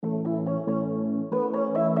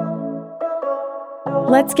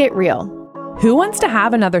Let's get real. Who wants to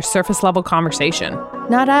have another surface level conversation?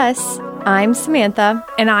 Not us. I'm Samantha.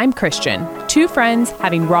 And I'm Christian. Two friends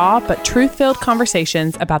having raw but truth-filled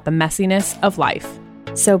conversations about the messiness of life.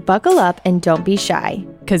 So buckle up and don't be shy.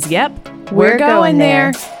 'Cause yep, we're going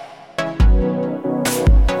there.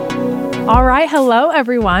 All right. Hello,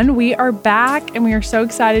 everyone. We are back and we are so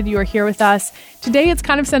excited you are here with us. Today, it's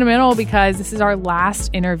kind of sentimental because this is our last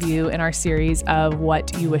interview in our series of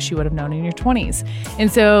what you wish you would have known in your 20s.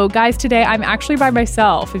 And so, guys, today I'm actually by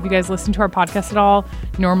myself. If you guys listen to our podcast at all,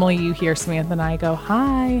 normally you hear Samantha and I go,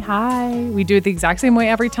 hi. We do it the exact same way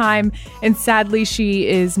every time. And sadly, she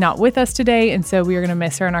is not with us today. And so we are going to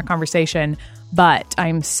miss her in our conversation. But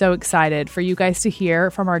I'm so excited for you guys to hear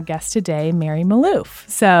from our guest today, Mary Maloof.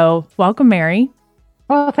 So welcome, Mary.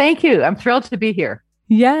 Well, thank you. I'm thrilled to be here.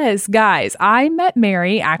 Yes, guys, I met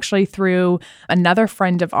Mary actually through another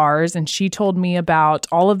friend of ours, and she told me about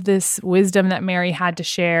all of this wisdom that Mary had to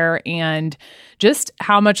share and just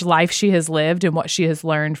how much life she has lived and what she has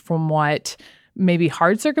learned from what maybe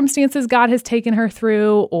hard circumstances God has taken her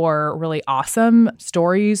through, or really awesome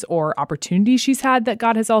stories or opportunities she's had that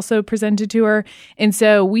God has also presented to her. And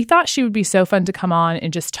so we thought she would be so fun to come on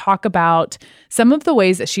and just talk about some of the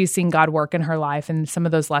ways that she's seen God work in her life and some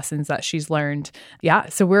of those lessons that she's learned. Yeah,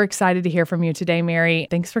 so we're excited to hear from you today, Mary.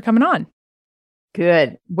 Thanks for coming on.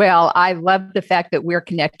 Good. Well, I love the fact that we're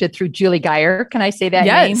connected through Julie Geyer. Can I say that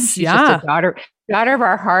name? She's just a daughter of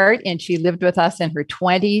our heart, and she lived with us in her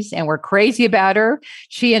 20s, and we're crazy about her.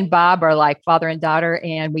 She and Bob are like father and daughter,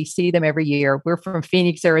 and we see them every year. We're from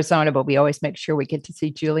Phoenix, Arizona, but we always make sure we get to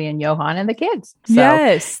see Julie and Johan and the kids. So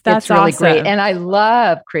yes, that's really awesome. Great. And I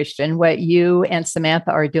love, Christian, what you and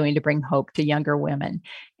Samantha are doing to bring hope to younger women.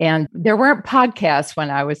 And there weren't podcasts when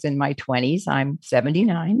I was in my 20s. I'm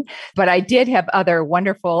 79, but I did have other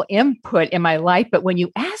wonderful input in my life. But when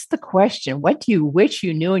you ask the question, what do you wish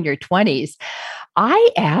you knew in your 20s? I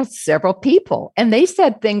asked several people, and they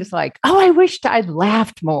said things like, oh, I wished I'd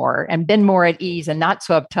laughed more and been more at ease and not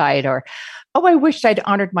so uptight. Or, oh, I wished I'd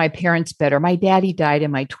honored my parents better. My daddy died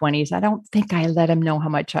in my 20s. I don't think I let him know how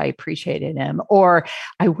much I appreciated him. Or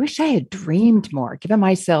I wish I had dreamed more, given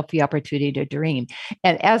myself the opportunity to dream.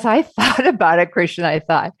 And as I thought about it, Christian, I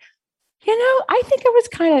thought, I think I was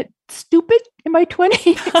kind of stupid in my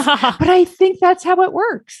 20s, but I think that's how it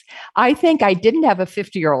works. I think I didn't have a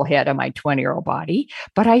 50-year-old head on my 20-year-old body,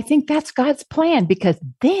 but I think that's God's plan, because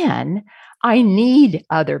then I need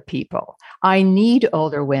other people. I need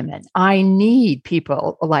older women. I need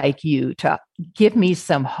people like you to give me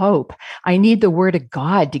some hope. I need the word of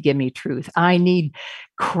God to give me truth. I need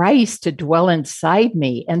Christ to dwell inside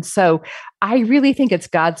me. And so I really think it's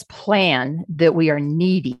God's plan that we are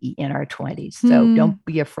needy in our 20s. So don't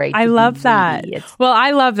be afraid. I love that. Well,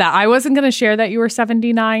 I love that. I wasn't going to share that you were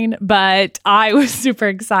 79, but I was super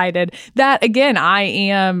excited that, again, I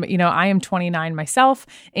am 29 myself.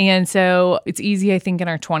 And so it's easy, I think, in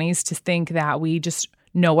our 20s to think that we just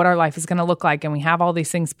know what our life is going to look like and we have all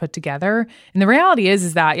these things put together. And the reality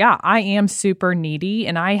is that, I am super needy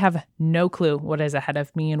and I have no clue what is ahead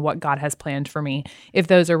of me and what God has planned for me. If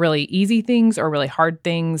those are really easy things or really hard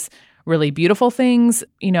things, really beautiful things,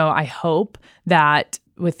 I hope that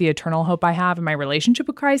with the eternal hope I have in my relationship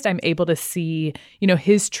with Christ, I'm able to see,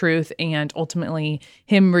 his truth and ultimately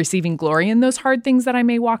him receiving glory in those hard things that I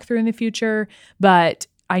may walk through in the future. But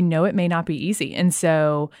I know it may not be easy. And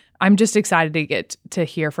so I'm just excited to get to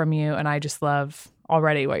hear from you. And I just love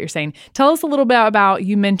already what you're saying. Tell us a little bit about,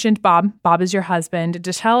 you mentioned Bob. Bob is your husband.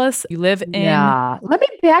 Just tell us, you live in... Yeah. Let me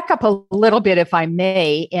back up a little bit, if I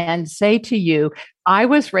may, and say to you, I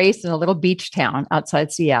was raised in a little beach town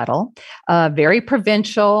outside Seattle, very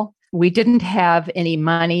provincial. We didn't have any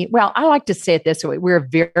money. Well, I like to say it this way. We were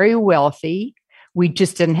very wealthy. We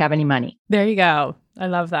just didn't have any money. There you go. I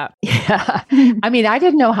love that. Yeah. I mean, I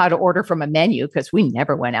didn't know how to order from a menu because we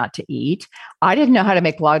never went out to eat. I didn't know how to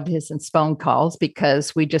make long distance phone calls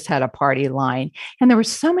because we just had a party line. And there were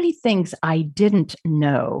so many things I didn't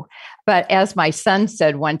know. But as my son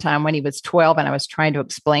said one time when he was 12 and I was trying to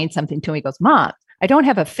explain something to him, he goes, Mom, I don't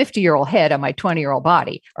have a 50-year-old head on my 20-year-old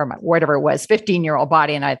body, or my whatever it was, 15-year-old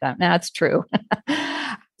body. And I thought, that's true.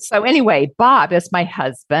 So anyway, Bob is my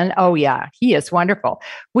husband. Oh yeah, he is wonderful.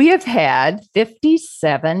 We have had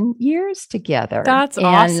 57 years together. That's and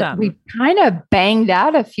awesome. We kind of banged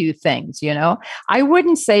out a few things, I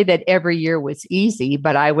wouldn't say that every year was easy,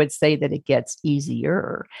 but I would say that it gets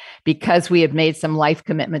easier because we have made some life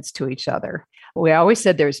commitments to each other. We always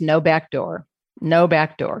said there's no back door.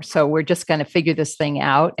 So we're just going to figure this thing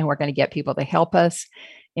out and we're going to get people to help us.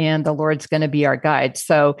 and the Lord's going to be our guide.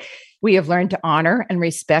 So we have learned to honor and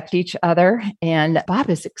respect each other. And Bob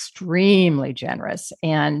is extremely generous.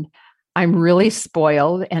 And I'm really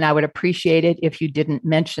spoiled, and I would appreciate it if you didn't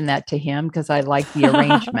mention that to him because I like the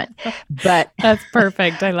arrangement. But that's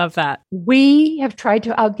perfect. I love that. We have tried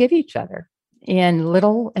to outgive each other in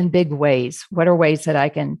little and big ways. What are ways that I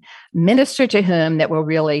can minister to him that will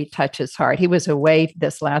really touch his heart? He was away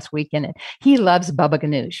this last weekend, and he loves baba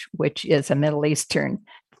ganoush, which is a Middle Eastern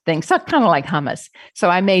thing, so kind of like hummus. So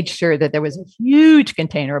I made sure that there was a huge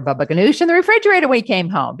container of baba ganoush in the refrigerator when he came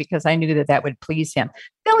home because I knew that that would please him.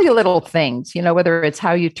 Silly little things, whether it's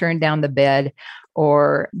how you turn down the bed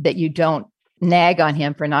or that you don't nag on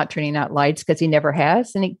him for not turning out lights because he never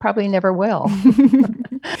has and he probably never will.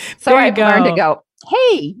 So I've learned to go,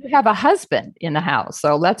 hey, you have a husband in the house.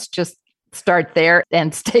 So let's just start there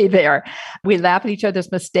and stay there. We laugh at each other's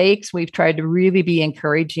mistakes. We've tried to really be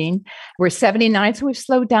encouraging. We're 79, so we've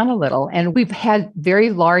slowed down a little. And we've had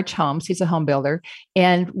very large homes. He's a home builder.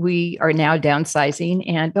 And we are now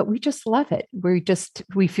downsizing. But we just love it.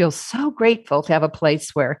 We feel so grateful to have a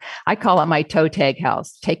place where I call it my toe tag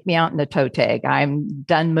house. Take me out in the toe tag. I'm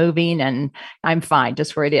done moving and I'm fine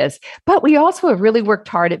just where it is. But we also have really worked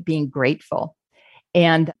hard at being grateful.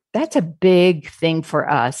 And that's a big thing for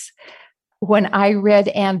us. When I read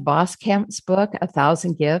Ann Voskamp's book,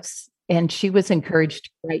 1,000 Gifts, and she was encouraged to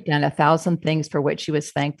write down 1,000 things for which she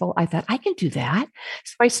was thankful, I thought, I can do that.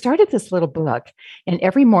 So I started this little book, and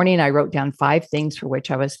every morning I wrote down 5 things for which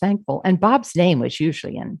I was thankful. And Bob's name was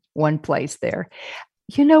usually in one place there.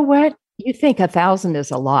 You know what? You think 1,000 is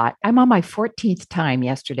a lot. I'm on my 14th time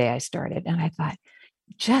yesterday I started, and I thought,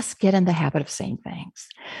 just get in the habit of saying thanks.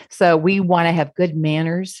 So we want to have good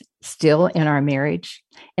manners still in our marriage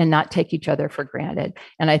and not take each other for granted.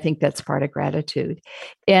 And I think that's part of gratitude.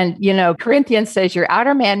 And, Corinthians says your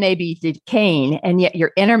outer man may be decaying, and yet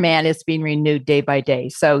your inner man is being renewed day by day.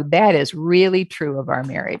 So that is really true of our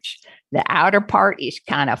marriage. The outer part is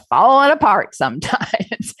kind of falling apart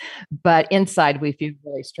sometimes, but inside we feel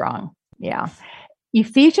really strong. Yeah.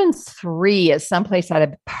 Ephesians 3 is someplace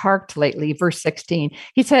I've parked lately, verse 16.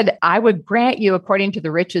 He said, I would grant you according to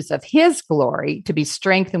the riches of his glory to be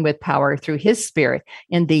strengthened with power through his spirit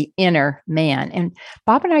in the inner man. And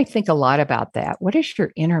Bob and I think a lot about that. What is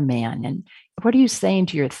your inner man? And what are you saying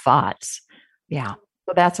to your thoughts? Yeah.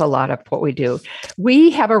 So that's a lot of what we do.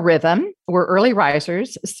 We have a rhythm. We're early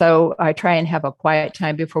risers. So I try and have a quiet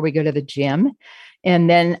time before we go to the gym. And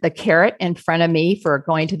then the carrot in front of me for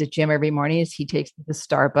going to the gym every morning is he takes me to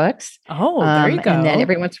Starbucks. Oh, there you go. And then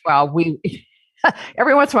every once in a while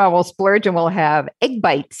we'll splurge and we'll have egg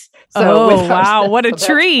bites. So wow, what a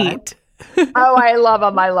treat. I love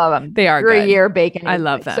them. They are Gruyere bacon. I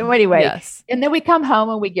love them. So anyway, yes. And then we come home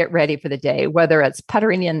and we get ready for the day, whether it's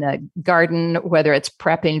puttering in the garden, whether it's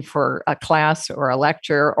prepping for a class or a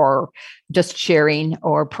lecture or just sharing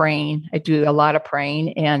or praying. I do a lot of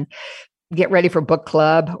praying and get ready for book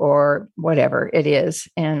club or whatever it is.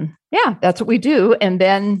 And yeah, that's what we do. And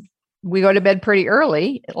then we go to bed pretty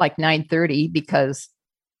early, like 9:30, because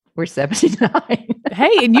we're 79.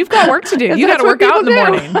 Hey, and you've got work to do. You got to work out in the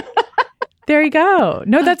morning. There you go.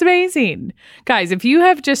 No, that's amazing. Guys, if you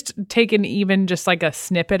have just taken even just like a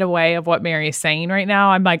snippet away of what Mary is saying right now,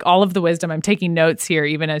 I'm like all of the wisdom. I'm taking notes here,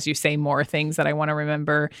 even as you say more things that I want to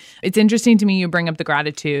remember. It's interesting to me you bring up the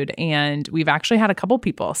gratitude, and we've actually had a couple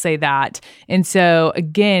people say that. And so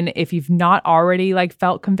again, if you've not already like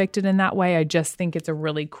felt convicted in that way, I just think it's a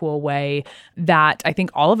really cool way that I think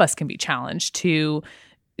all of us can be challenged to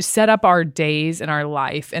set up our days and our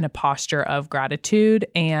life in a posture of gratitude.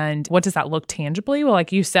 And what does that look tangibly? Well,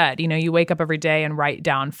 like you said, you wake up every day and write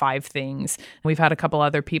down 5 things. We've had a couple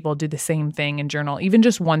other people do the same thing and journal, even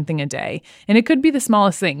just one thing a day. And it could be the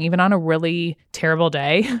smallest thing, even on a really terrible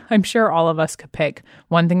day. I'm sure all of us could pick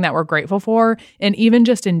one thing that we're grateful for. And even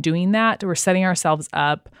just in doing that, we're setting ourselves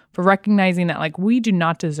up for recognizing that like we do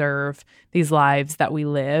not deserve these lives that we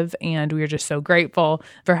live. And we are just so grateful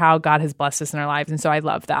for how God has blessed us in our lives. And so I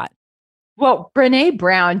love that. Well, Brene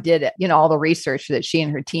Brown did, all the research that she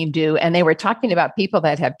and her team do, and they were talking about people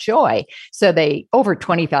that have joy. So over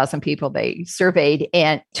 20,000 people they surveyed,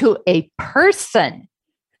 and to a person,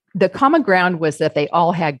 the common ground was that they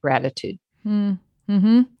all had gratitude.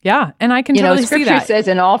 Mm-hmm. Yeah. And I can totally see that. Scripture says,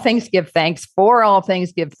 in all things give thanks, for all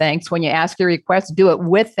things give thanks. When you ask your request, do it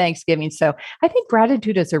with thanksgiving. So I think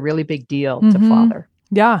gratitude is a really big deal to Father.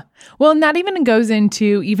 Yeah. Well, and that even goes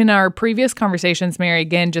into even our previous conversations, Mary,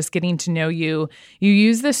 again, just getting to know you. You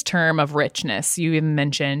use this term of richness. You even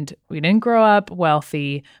mentioned we didn't grow up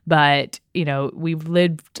wealthy, but we've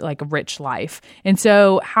lived like a rich life. And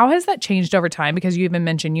so how has that changed over time? Because you even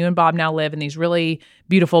mentioned you and Bob now live in these really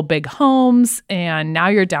beautiful big homes, and now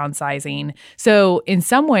you're downsizing. So in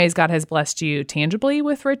some ways, God has blessed you tangibly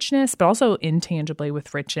with richness, but also intangibly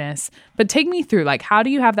with richness. But take me through, like, how do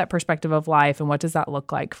you have that perspective of life, and what does that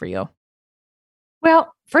look like for you?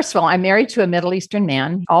 Well, first of all, I'm married to a Middle Eastern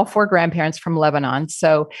man, all 4 grandparents from Lebanon.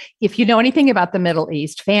 So if you know anything about the Middle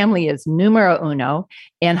East, family is numero uno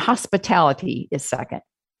and hospitality is second.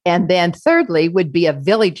 And then thirdly would be a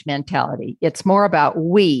village mentality. It's more about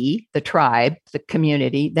we, the tribe, the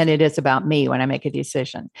community, than it is about me when I make a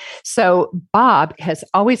decision. So Bob has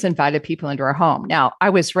always invited people into our home. Now, I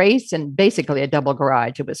was raised in basically a double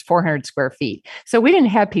garage. It was 400 square feet. So we didn't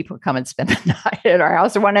have people come and spend the night at our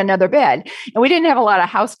house or want another bed. And we didn't have a lot of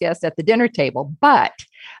house guests at the dinner table. But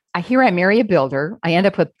I marry a builder. I end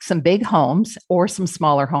up with some big homes or some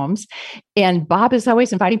smaller homes. And Bob is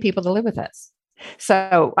always inviting people to live with us.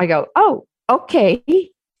 So I go, oh, okay.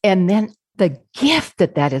 And then the gift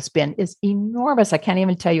that has been is enormous. I can't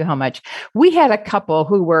even tell you how much. We had a couple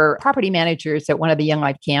who were property managers at one of the Young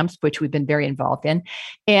Life camps, which we've been very involved in.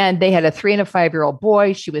 And they had a 3 and a 5-year-old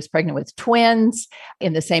boy. She was pregnant with twins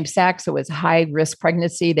in the same sack. So it was a high risk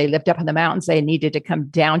pregnancy. They lived up in the mountains. They needed to come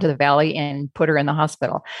down to the valley and put her in the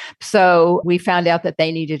hospital. So we found out that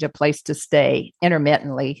they needed a place to stay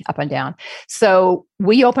intermittently up and down. So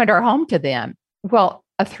we opened our home to them. Well,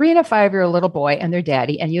 a 3 and a 5-year-old little boy and their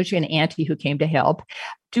daddy, and usually an auntie who came to help,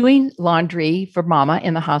 doing laundry for mama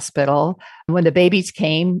in the hospital. When the babies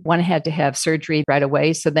came, one had to have surgery right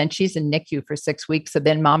away. So then she's in NICU for 6 weeks. So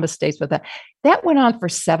then mama stays with her. That went on for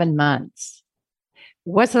 7 months.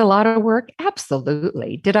 Was it a lot of work?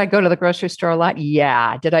 Absolutely. Did I go to the grocery store a lot?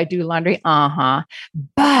 Yeah. Did I do laundry?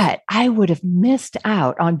 But I would have missed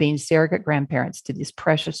out on being surrogate grandparents to these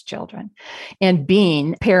precious children and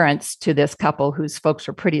being parents to this couple whose folks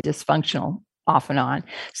were pretty dysfunctional off and on.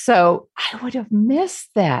 So I would have missed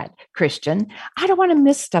that, Christian. I don't want to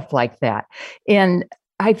miss stuff like that. And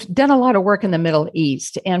I've done a lot of work in the Middle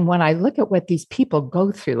East. And when I look at what these people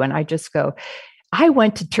go through, and I just go, I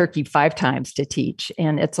went to Turkey 5 times to teach,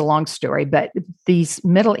 and it's a long story, but these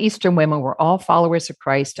Middle Eastern women were all followers of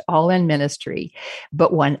Christ, all in ministry.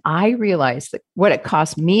 But when I realized that what it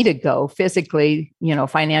cost me to go physically,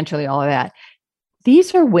 financially, all of that,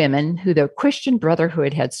 these are women who the Christian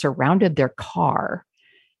Brotherhood had surrounded their car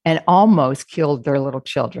and almost killed their little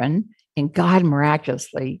children. And God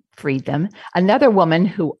miraculously freed them. Another woman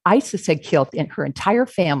who ISIS had killed in her entire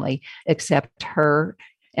family, except her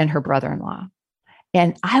and her brother-in-law.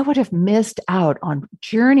 And I would have missed out on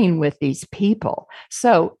journeying with these people.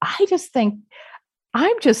 So I just think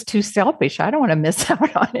I'm just too selfish. I don't want to miss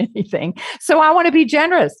out on anything. So I want to be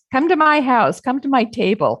generous. Come to my house, come to my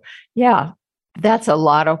table. Yeah, that's a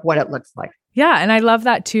lot of what it looks like. Yeah. And I love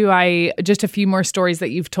that too. Just a few more stories that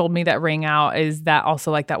you've told me that ring out is that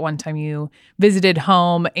also like that one time you visited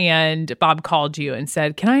home and Bob called you and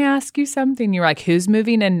said, "Can I ask you something?" You're like, "Who's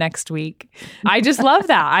moving in next week?" I just love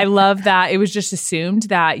that. I love that. It was just assumed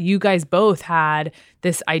that you guys both had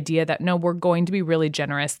this idea that, no, we're going to be really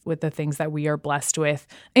generous with the things that we are blessed with.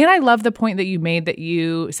 And I love the point that you made that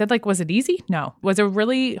you said, like, was it easy? No. Was it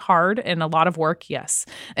really hard and a lot of work? Yes.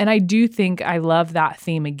 And I do think I love that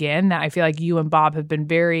theme again, that I feel like you and Bob have been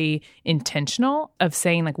very intentional of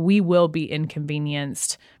saying, like, we will be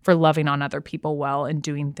inconvenienced for loving on other people well and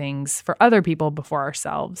doing things for other people before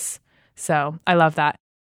ourselves. So I love that.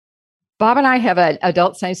 Bob and I have an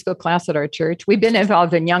adult Sunday school class at our church. We've been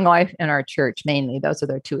involved in Young Life in our church mainly. Those are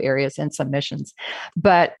their 2 areas, and some missions.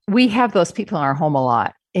 But we have those people in our home a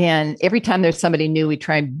lot. And every time there's somebody new, we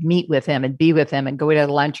try and meet with them and be with them and go to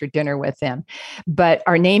lunch or dinner with them. But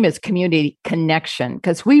our name is Community Connection,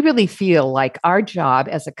 because we really feel like our job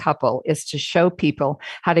as a couple is to show people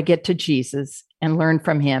how to get to Jesus and learn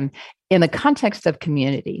from him in the context of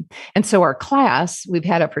community. And so our class, we've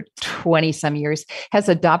had it for 20 some years, has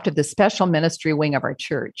adopted the special ministry wing of our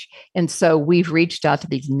church. And so we've reached out to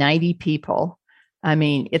these 90 people. I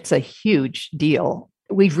mean, it's a huge deal.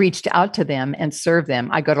 We've reached out to them and served them.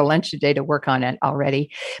 I go to lunch today to work on it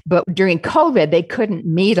already. But during COVID, they couldn't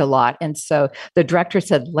meet a lot. And so the director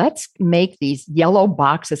said, let's make these yellow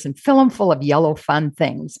boxes and fill them full of yellow fun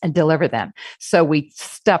things and deliver them. So we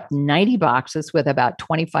stuffed 90 boxes with about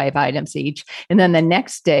 25 items each. And then the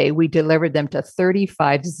next day, we delivered them to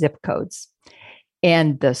 35 zip codes.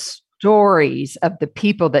 And the stories of the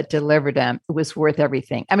people that delivered them was worth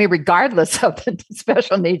everything. I mean, regardless of the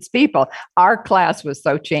special needs people, our class was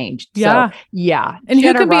so changed. Yeah. So, yeah. And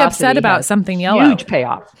who can be upset about something yellow? Huge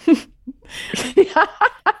payoff.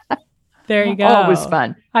 There you go. Oh, it was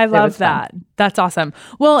fun. I love that. Fun. That's awesome.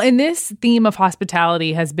 Well, and this theme of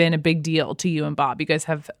hospitality has been a big deal to you and Bob. You guys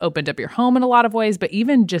have opened up your home in a lot of ways, but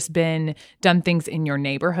even just done things in your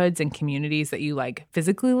neighborhoods and communities that you like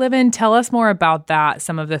physically live in. Tell us more about that,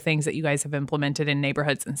 some of the things that you guys have implemented in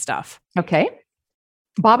neighborhoods and stuff. Okay.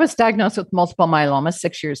 Bob was diagnosed with multiple myeloma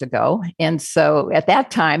 6 years ago. And so at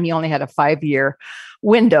that time, he only had a 5-year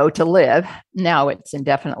window to live. Now it's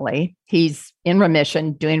indefinitely. He's in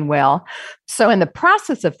remission, doing well. So in the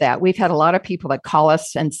process of that, we've had a lot of people that call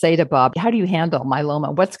us and say to Bob, how do you handle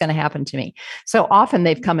myeloma? What's going to happen to me? So often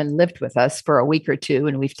they've come and lived with us for a week or two,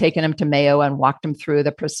 and we've taken them to Mayo and walked them through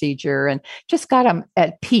the procedure and just got them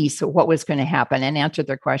at peace with what was going to happen and answered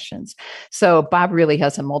their questions. So Bob really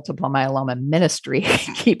has a multiple myeloma ministry.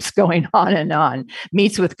 He keeps going on,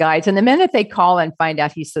 meets with guides. And the minute they call and find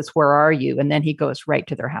out, he says, where are you? And then he goes right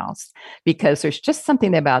to their house, because there's just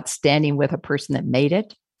something about standing with a person that made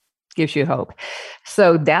it. Gives you hope.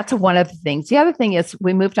 So that's one of the things. The other thing is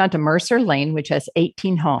we moved on to Mercer Lane, which has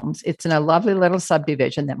 18 homes. It's in a lovely little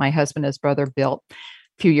subdivision that my husband and his brother built a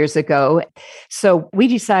few years ago. So we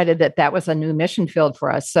decided that that was a new mission field for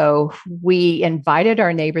us. So we invited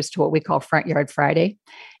our neighbors to what we call Front Yard Friday,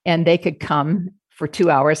 and they could come for 2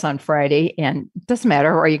 hours on Friday. And it doesn't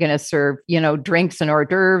matter, are you going to serve, drinks and hors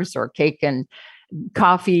d'oeuvres or cake and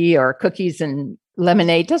coffee or cookies and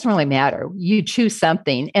lemonade, doesn't really matter. You choose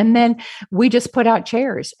something. And then we just put out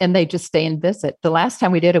chairs and they just stay and visit. The last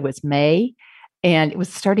time we did it was May, and it was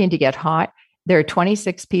starting to get hot. There are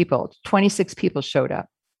 26 people. 26 people showed up.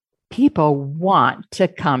 People want to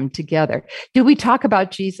come together. Do we talk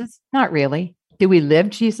about Jesus? Not really. Do we live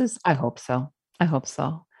Jesus? I hope so.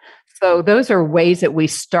 So those are ways that we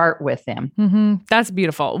start with them. Mm-hmm. That's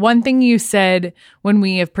beautiful. One thing you said when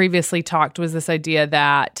we have previously talked was this idea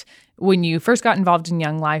that when you first got involved in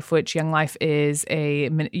Young Life, which Young Life is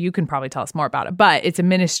you can probably tell us more about it, but it's a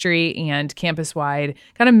ministry and campus-wide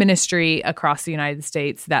kind of ministry across the United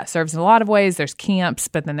States that serves in a lot of ways. There's camps,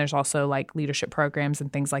 but then there's also like leadership programs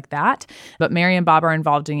and things like that. But Mary and Bob are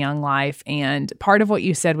involved in Young Life. And part of what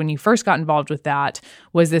you said when you first got involved with that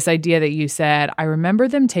was this idea that you said, I remember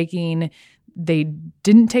them they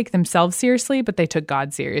didn't take themselves seriously, but they took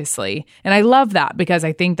God seriously. And I love that, because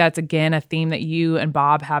I think that's, again, a theme that you and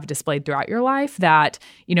Bob have displayed throughout your life, that,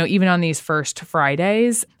 even on these first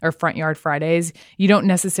Fridays or Front Yard Fridays, you don't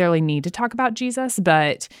necessarily need to talk about Jesus,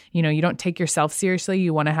 but, you don't take yourself seriously.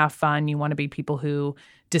 You want to have fun. You want to be people who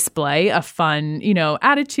display a fun,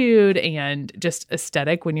 attitude and just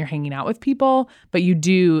aesthetic when you're hanging out with people, but you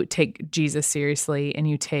do take Jesus seriously and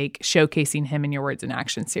you take showcasing him in your words and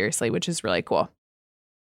actions seriously, which is really cool.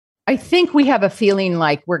 I think we have a feeling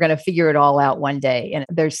like we're going to figure it all out one day. And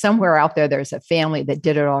there's somewhere out there's a family that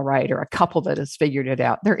did it all right, or a couple that has figured it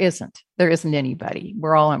out. There isn't anybody.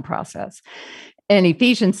 We're all in process. And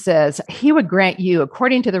Ephesians says, he would grant you,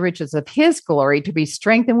 according to the riches of his glory, to be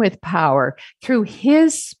strengthened with power through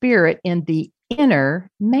his Spirit in the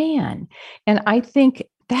inner man. And I think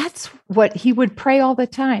that's what he would pray all the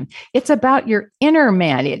time. It's about your inner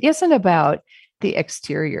man. It isn't about the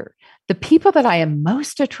exterior. The people that I am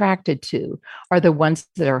most attracted to are the ones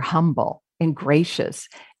that are humble and gracious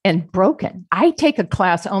and broken. I take a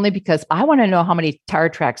class only because I want to know how many tire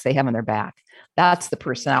tracks they have on their back. That's the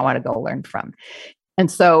person I want to go learn from. And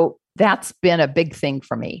so that's been a big thing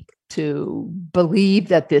for me, to believe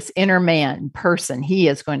that this inner man person, he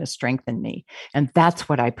is going to strengthen me. And that's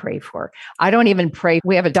what I pray for. I don't even pray.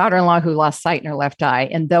 We have a daughter-in-law who lost sight in her left eye.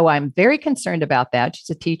 And though I'm very concerned about that, she's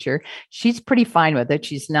a teacher, she's pretty fine with it.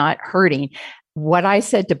 She's not hurting. What I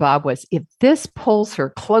said to Bob was, if this pulls her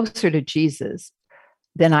closer to Jesus,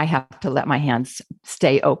 then I have to let my hands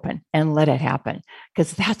stay open and let it happen,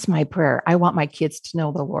 because that's my prayer. I want my kids to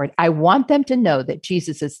know the Lord. I want them to know that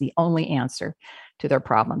Jesus is the only answer to their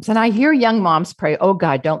problems. And I hear young moms pray, oh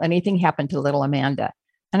God, don't let anything happen to little Amanda.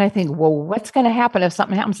 And I think, well, what's going to happen if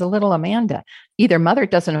something happens to little Amanda? Either mother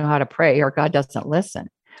doesn't know how to pray or God doesn't listen.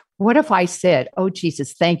 What if I said, oh,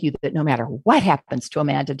 Jesus, thank you that no matter what happens to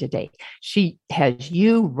Amanda today, she has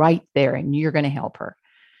you right there and you're going to help her.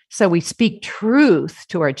 So we speak truth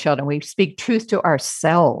to our children. We speak truth to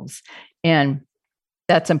ourselves. And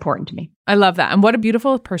that's important to me. I love that. And what a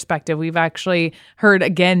beautiful perspective. We've actually heard,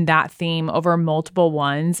 again, that theme over multiple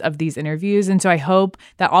ones of these interviews. And so I hope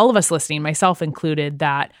that all of us listening, myself included,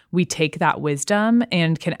 that we take that wisdom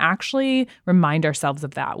and can actually remind ourselves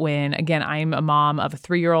of that when, again, I'm a mom of a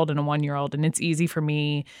 3-year-old and a 1-year-old, and it's easy for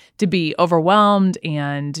me to be overwhelmed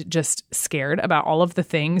and just scared about all of the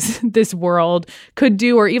things this world could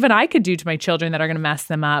do, or even I could do to my children that are going to mess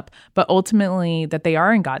them up, but ultimately that they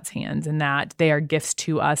are in God's hands and that they are gifts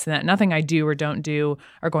to us and that nothing anything I do or don't do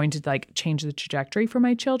are going to like change the trajectory for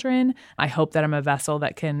my children. I hope that I'm a vessel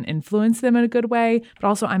that can influence them in a good way, but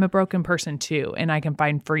also I'm a broken person too, and I can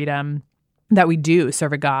find freedom that we do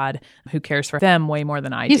serve a God who cares for them way more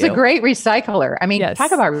than I do. He's a great recycler. I mean,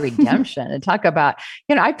 talk about redemption and talk about,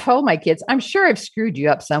 I've told my kids, I'm sure I've screwed you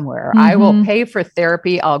up somewhere. I will pay for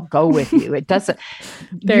therapy. I'll go with you. It doesn't,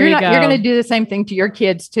 you're going to do the same thing to your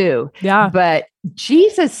kids too. Yeah. But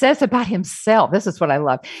Jesus says about himself, this is what I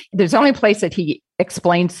love. There's only a place that he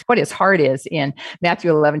explains what his heart is in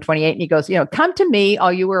Matthew 11:28. And he goes, come to me,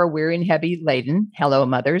 all you who are weary and heavy laden. Hello,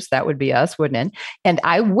 mothers. That would be us, wouldn't it? And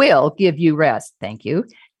I will give you rest. Thank you.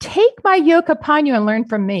 Take my yoke upon you and learn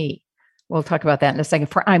from me. We'll talk about that in a second.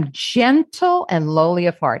 For I'm gentle and lowly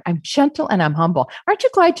of heart. I'm gentle and I'm humble. Aren't you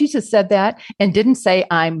glad Jesus said that and didn't say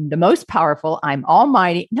I'm the most powerful, I'm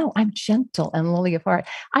almighty? No, I'm gentle and lowly of heart.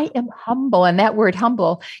 I am humble. And that word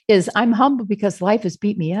humble is I'm humble because life has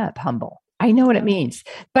beat me up, humble. I know what it means,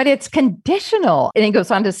 but it's conditional. And he goes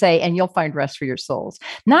on to say, and you'll find rest for your souls.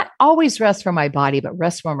 Not always rest for my body, but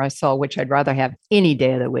rest for my soul, which I'd rather have any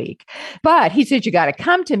day of the week. But he said, you got to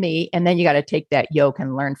come to me, and then you got to take that yoke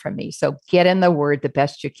and learn from me. So get in the word the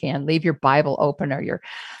best you can. Leave your Bible open or your,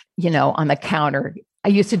 on the counter. I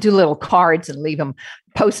used to do little cards and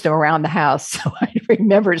post them around the house so I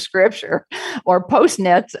remember scripture, or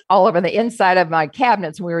Post-its all over the inside of my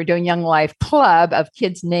cabinets when we were doing Young Life Club of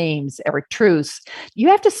kids' names or truths. You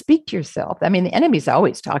have to speak to yourself. I mean, the enemy's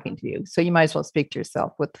always talking to you, so you might as well speak to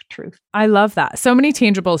yourself with the truth. I love that. So many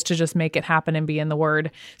tangibles to just make it happen and be in the word.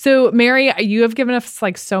 So Mary, you have given us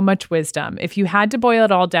like so much wisdom. If you had to boil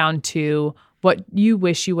it all down to what you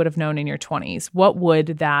wish you would have known in your 20s, what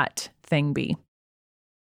would that thing be?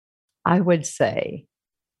 I would say,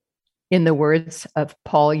 in the words of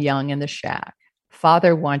Paul Young in The Shack,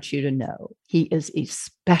 Father wants you to know he is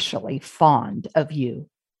especially fond of you.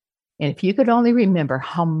 And if you could only remember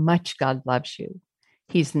how much God loves you,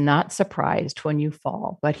 he's not surprised when you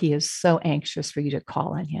fall, but he is so anxious for you to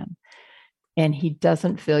call on him. And he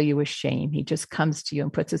doesn't fill you with shame. He just comes to you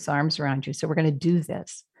and puts his arms around you. So we're going to do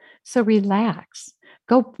this. So relax.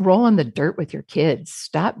 Go roll in the dirt with your kids.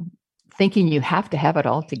 Stop thinking you have to have it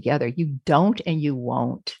all together. You don't, and you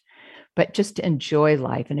won't. But just enjoy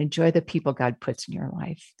life and enjoy the people God puts in your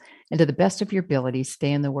life. And to the best of your ability,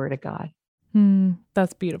 stay in the Word of God.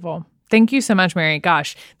 That's beautiful. Thank you so much, Mary.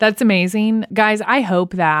 Gosh, that's amazing. Guys, I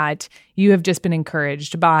hope that you have just been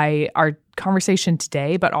encouraged by our conversation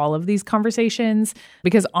today, but all of these conversations,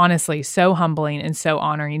 because honestly, so humbling and so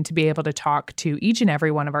honoring to be able to talk to each and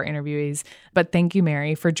every one of our interviewees. But thank you,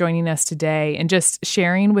 Mary, for joining us today and just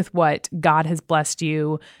sharing with what God has blessed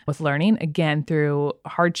you with learning, again, through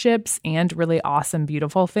hardships and really awesome,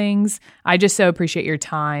 beautiful things. I just so appreciate your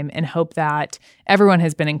time and hope that everyone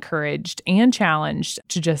has been encouraged and challenged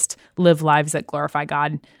to just live lives that glorify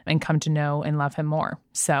God and come to know and love him more.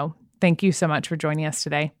 So thank you so much for joining us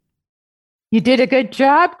today. You did a good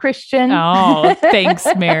job, Christian. Oh, thanks,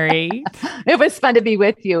 Mary. It was fun to be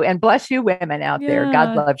with you, and bless you women out there.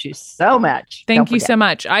 God loves you so much. Thank you so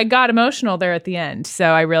much. I got emotional there at the end, so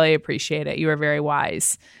I really appreciate it. You were very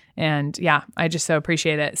wise. And yeah, I just so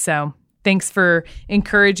appreciate it. So thanks for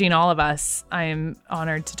encouraging all of us. I am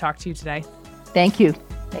honored to talk to you today. Thank you.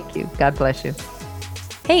 Thank you. God bless you.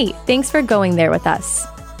 Hey, thanks for going there with us.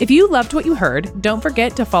 If you loved what you heard, don't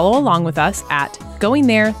forget to follow along with us at Going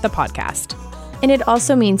There, the podcast. And it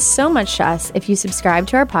also means so much to us if you subscribe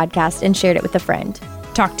to our podcast and shared it with a friend.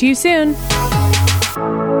 Talk to you soon.